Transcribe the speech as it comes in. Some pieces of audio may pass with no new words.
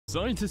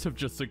Scientists have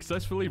just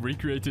successfully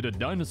recreated a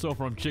dinosaur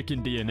from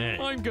chicken DNA.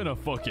 I'm gonna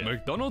fuck it.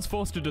 McDonald's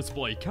forced to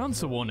display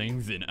cancer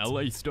warnings in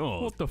LA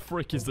stores. What the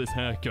frick is this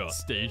haircut?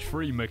 Stage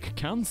 3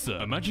 McCancer.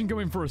 Imagine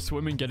going for a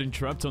swim and getting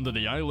trapped under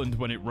the island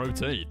when it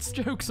rotates.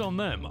 Joke's on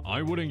them.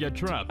 I wouldn't get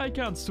trapped. I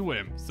can't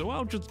swim, so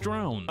I'll just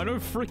drown. I don't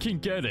freaking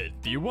get it.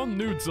 Do you want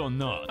nudes or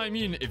not? I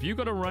mean, if you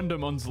got a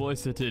random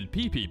unsolicited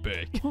pee-pee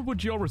pic, what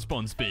would your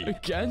response be?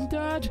 Again,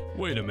 Dad?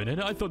 Wait a minute,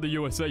 I thought the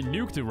USA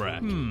nuked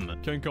Iraq.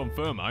 Can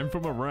confirm I'm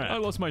from Iraq. I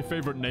lost my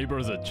favorite neighbor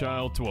as a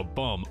child to a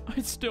bomb. I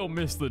still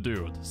miss the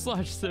dude.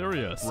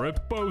 /serious.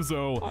 Rip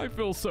bozo. I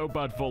feel so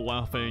bad for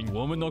laughing.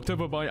 Woman knocked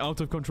over by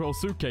out-of-control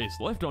suitcase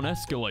left on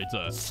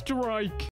escalator. Strike.